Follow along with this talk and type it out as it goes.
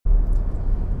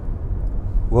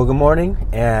Well, good morning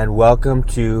and welcome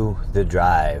to The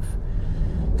Drive.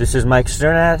 This is Mike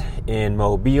Sternad in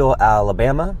Mobile,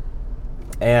 Alabama.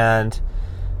 And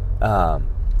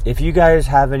if you guys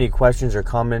have any questions or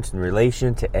comments in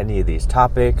relation to any of these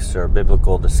topics or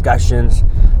biblical discussions,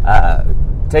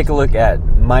 take a look at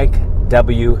Mike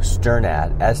W.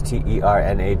 Sternad,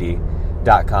 STERNAD.com,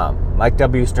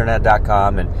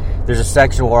 MikeWSternad.com, and there's a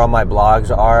section where all my blogs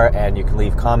are, and you can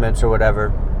leave comments or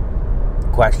whatever,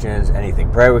 questions, anything,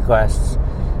 prayer requests,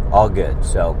 all good.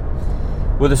 So,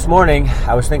 well, this morning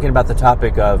I was thinking about the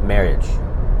topic of marriage.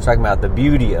 I was talking about the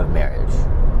beauty of marriage.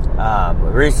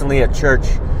 Recently at church,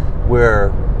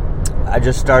 where I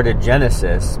just started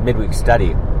Genesis midweek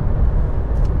study,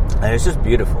 and it's just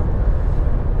beautiful.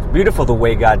 It's beautiful the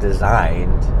way God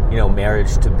designed,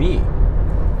 marriage to be.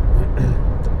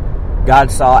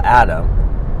 God saw Adam,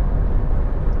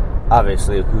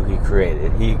 obviously, who He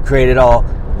created. He created all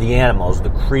the animals, the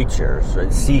creatures,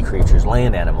 right? Sea creatures,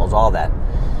 land animals, all that.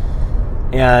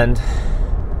 And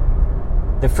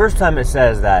the first time it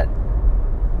says that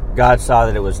God saw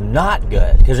that it was not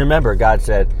good, because remember, God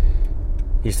said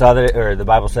He saw that, the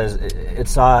Bible says He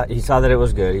saw that it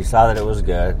was good. He saw that it was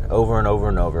good over and over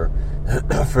and over.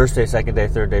 First day, second day,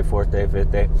 third day, fourth day,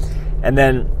 fifth day, and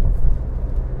then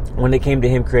when it came to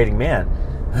Him creating man,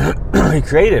 He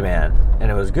created man,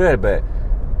 and it was good. But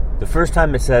the first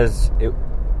time it says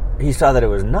He saw that it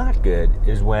was not good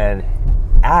is when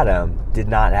Adam did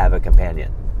not have a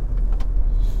companion.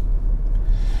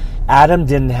 Adam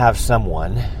didn't have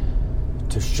someone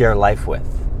to share life with.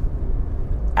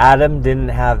 Adam didn't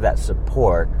have that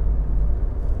support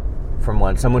from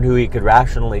someone who he could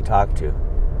rationally talk to.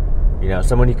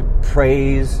 Someone he could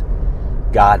praise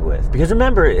God with. Because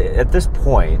remember, at this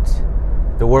point,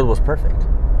 the world was perfect.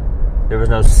 There was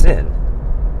no sin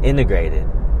integrated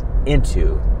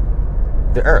into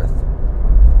the earth.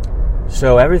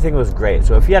 So everything was great.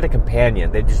 So if you had a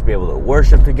companion, they'd just be able to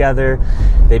worship together.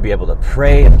 They'd be able to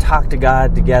pray and talk to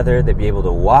God together. They'd be able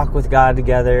to walk with God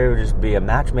together. It would just be a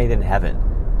match made in heaven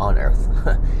on earth.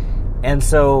 And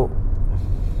so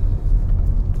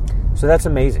that's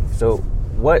amazing. So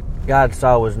what God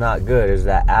saw was not good is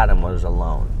that Adam was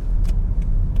alone.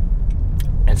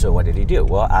 And so what did He do?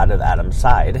 Well, out of Adam's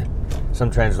side,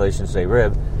 some translations say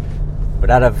rib, but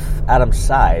out of Adam's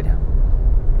side,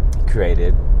 He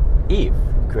created Eve,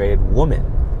 created woman.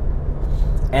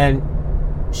 And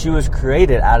she was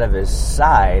created out of his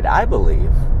side, I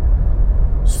believe,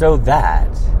 so that,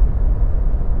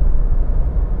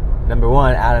 number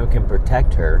one, Adam can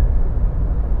protect her,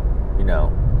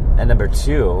 and number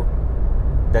two,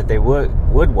 that they would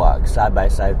walk side by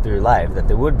side through life, that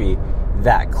they would be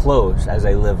that close as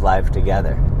they live life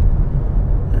together.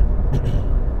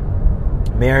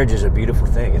 Marriage is a beautiful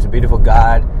thing. It's a beautiful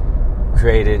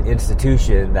God-created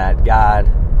institution that God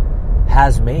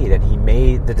has made, and He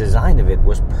made the design of it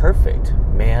was perfect.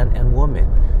 Man and woman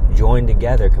joined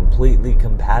together, completely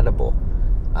compatible,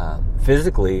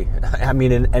 physically, and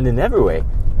in every way,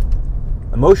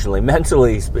 emotionally,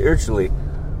 mentally, spiritually,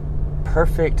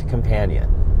 perfect companion.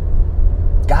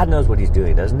 God knows what He's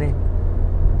doing, doesn't He?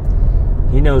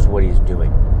 He knows what He's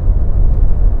doing.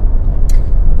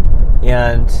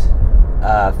 And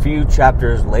a few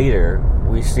chapters later,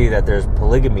 we see that there's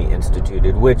polygamy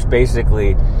instituted, which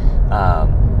basically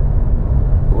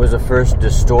was a first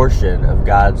distortion of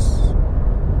God's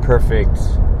perfect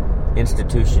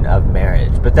institution of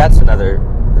marriage. But that's another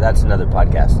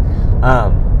podcast.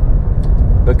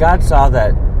 But God saw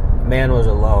that man was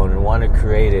alone and wanted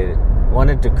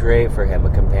to create for him a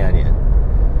companion,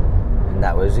 and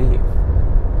that was Eve.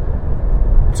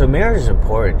 So marriage is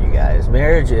important, you guys.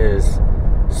 Marriage is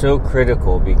so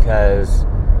critical because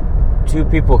two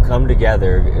people come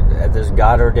together at this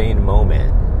God-ordained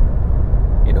moment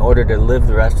in order to live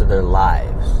the rest of their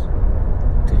lives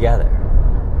together.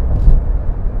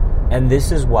 And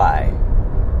this is why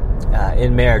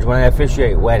in marriage, when I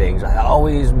officiate weddings, I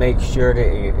always make sure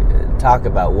to talk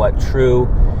about what true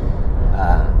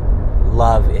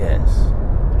love is.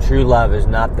 True love is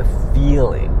not the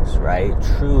feelings, right?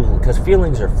 Because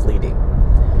feelings are fleeting.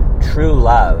 True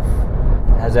love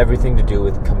has everything to do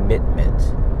with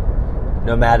commitment.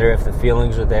 No matter if the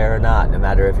feelings are there or not, no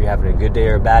matter if you're having a good day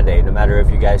or a bad day, no matter if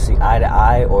you guys see eye to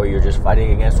eye or you're just fighting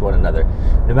against one another,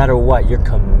 no matter what, you're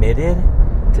committed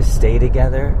to stay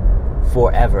together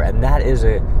forever. And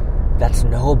that's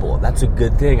noble. That's a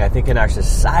good thing. I think in our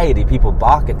society, people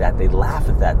balk at that. They laugh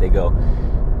at that. They go,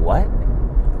 what?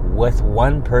 With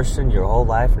one person your whole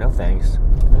life? No thanks.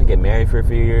 I'm going to get married for a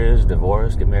few years,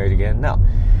 divorce, get married again. No.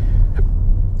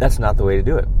 That's not the way to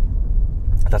do it.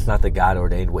 That's not the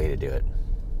God-ordained way to do it.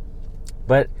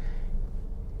 But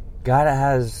God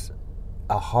has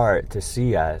a heart to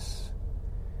see us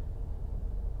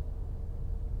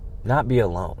not be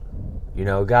alone.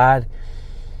 God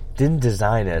didn't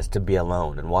design us to be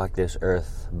alone and walk this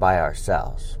earth by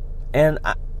ourselves. And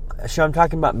I'm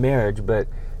talking about marriage, but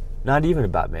not even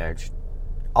about marriage.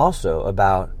 Also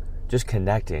about just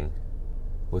connecting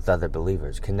with other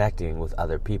believers, connecting with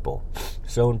other people.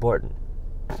 So important.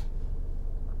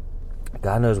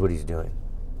 God knows what He's doing.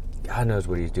 God knows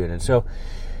what He's doing. And so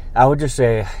I would just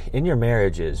say, in your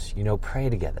marriages, pray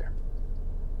together.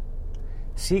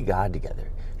 Seek God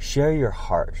together. Share your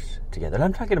hearts together. And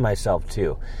I'm talking to myself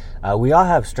too. We all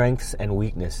have strengths and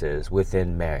weaknesses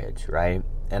within marriage, right?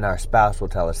 And our spouse will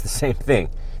tell us the same thing.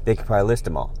 They could probably list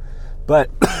them all. But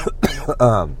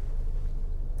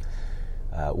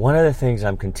one of the things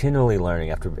I'm continually learning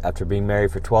after being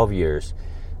married for 12 years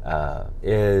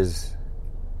is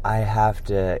I have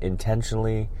to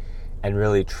intentionally and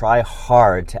really try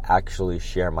hard to actually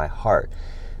share my heart,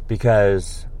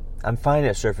 because I'm fine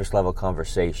at surface level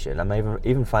conversation. I'm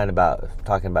even fine about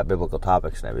talking about biblical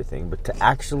topics and everything, but to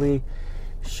actually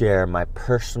share my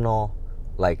personal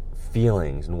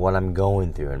feelings and what I'm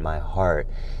going through in my heart,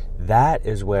 that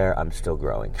is where I'm still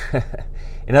growing.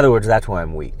 In other words, that's why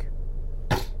I'm weak.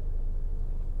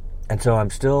 And so I'm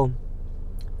still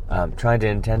trying to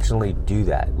intentionally do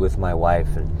that with my wife,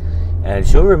 and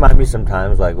she'll remind me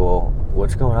sometimes, well,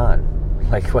 what's going on?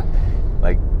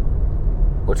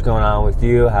 What's going on with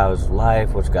you? How's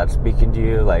life? What's God speaking to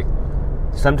you?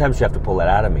 Sometimes you have to pull that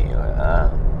out of me,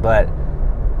 but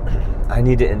I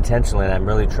need to intentionally, and I'm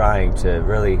really trying to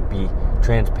really be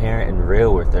transparent and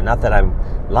real with her. Not that I'm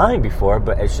lying before,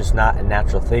 but it's just not a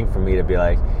natural thing for me to be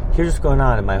here's what's going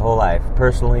on in my whole life,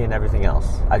 personally and everything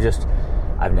else.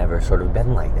 I've never sort of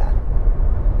been like that.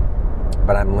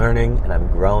 But I'm learning and I'm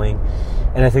growing.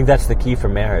 And I think that's the key for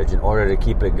marriage. In order to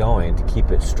keep it going, to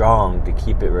keep it strong, to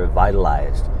keep it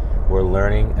revitalized, we're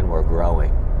learning and we're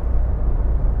growing.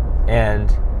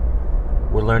 And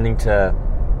we're learning to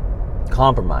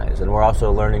compromise. And we're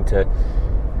also learning to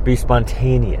be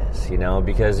spontaneous,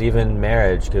 because even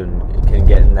marriage can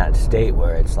get in that state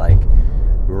where it's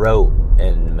rote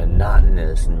and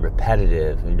monotonous and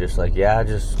repetitive and just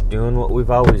just doing what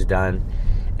we've always done.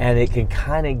 And it can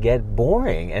kind of get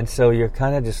boring. And so you're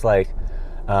kind of just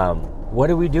what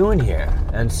are we doing here?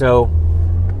 And so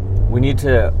we need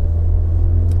to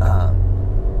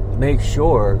make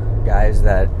sure, guys,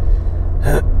 that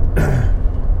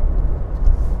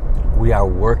we are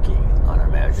working on our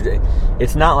marriage.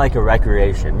 It's not like a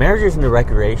recreation. Marriage isn't a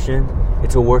recreation.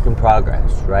 It's a work in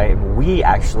progress, right? And we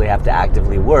actually have to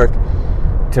actively work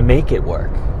to make it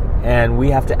work. And we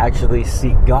have to actually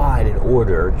seek God in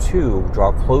order to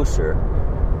draw closer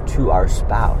to our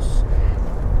spouse.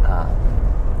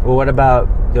 Well, what about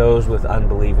those with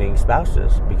unbelieving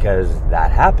spouses? Because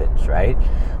that happens, right?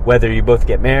 Whether you both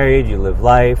get married, you live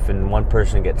life, and one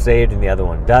person gets saved and the other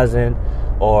one doesn't,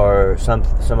 or some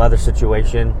other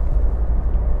situation.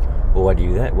 Well, what do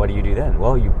you do then?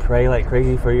 Well, you pray like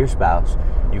crazy for your spouse.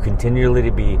 You continually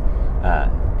to be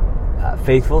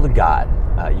faithful to God.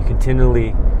 You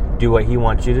continually do what He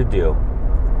wants you to do,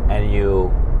 and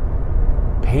you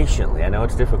patiently, I know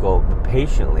it's difficult, but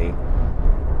patiently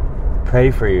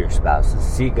pray for your spouses,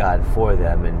 seek God for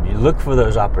them, and you look for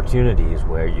those opportunities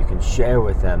where you can share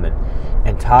with them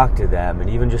and talk to them, and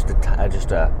even just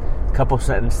a couple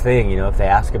sentence thing, if they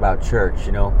ask about church,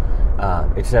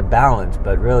 it's a balance,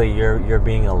 but really you're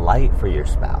being a light for your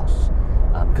spouse,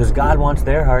 because God wants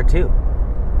their heart too.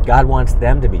 God wants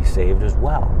them to be saved as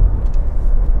well.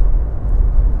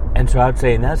 And so I would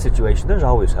say in that situation, there's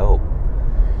always hope.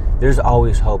 There's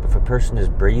always hope. If a person is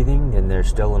breathing, then there's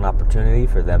still an opportunity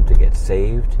for them to get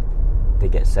saved, to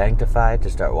get sanctified, to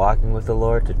start walking with the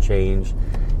Lord, to change,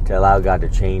 to allow God to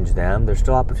change them. There's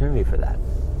still opportunity for that.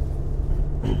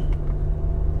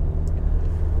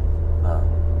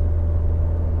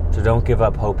 So don't give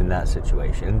up hope in that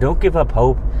situation. And don't give up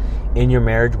hope in your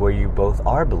marriage where you both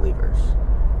are believers.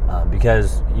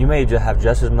 Because you may have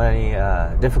just as many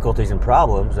difficulties and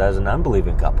problems as an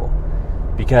unbelieving couple.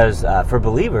 Because for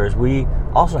believers, we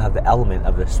also have the element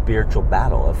of the spiritual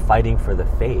battle of fighting for the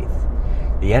faith.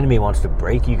 The enemy wants to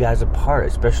break you guys apart,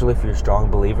 especially if you're strong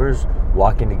believers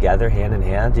walking together hand in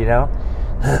hand,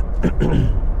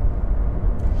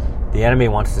 The enemy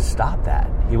wants to stop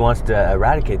that. He wants to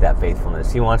eradicate that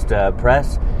faithfulness. He wants to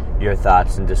oppress your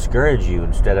thoughts and discourage you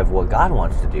instead of what God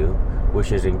wants to do,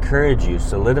 which is encourage you,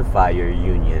 solidify your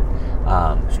union,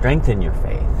 strengthen your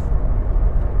faith.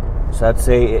 So I'd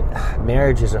say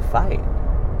marriage is a fight.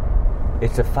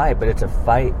 It's a fight, but it's a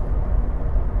fight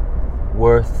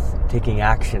worth taking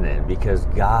action in, because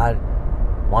God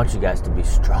want you guys to be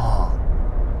strong.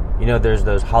 You know, there's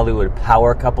those Hollywood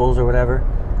power couples or whatever.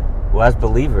 Well, as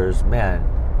believers, man,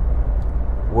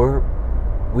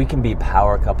 we can be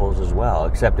power couples as well,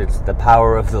 except it's the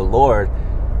power of the Lord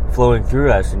flowing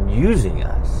through us and using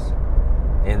us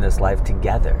in this life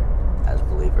together as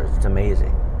believers. It's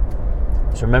amazing.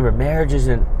 So remember, marriage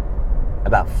isn't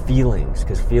about feelings,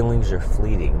 because feelings are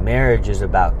fleeting. Marriage is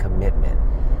about commitment.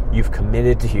 You've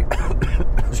committed to your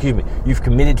you've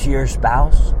committed to your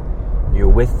spouse. You're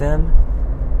with them.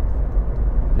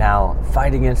 Now,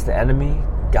 fight against the enemy.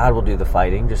 God will do the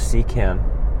fighting. Just seek him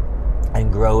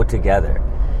and grow together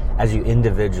as you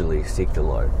individually seek the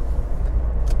Lord.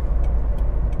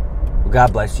 Well,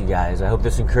 God bless you guys. I hope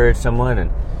this encouraged someone,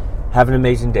 and have an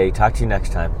amazing day. Talk to you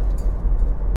next time.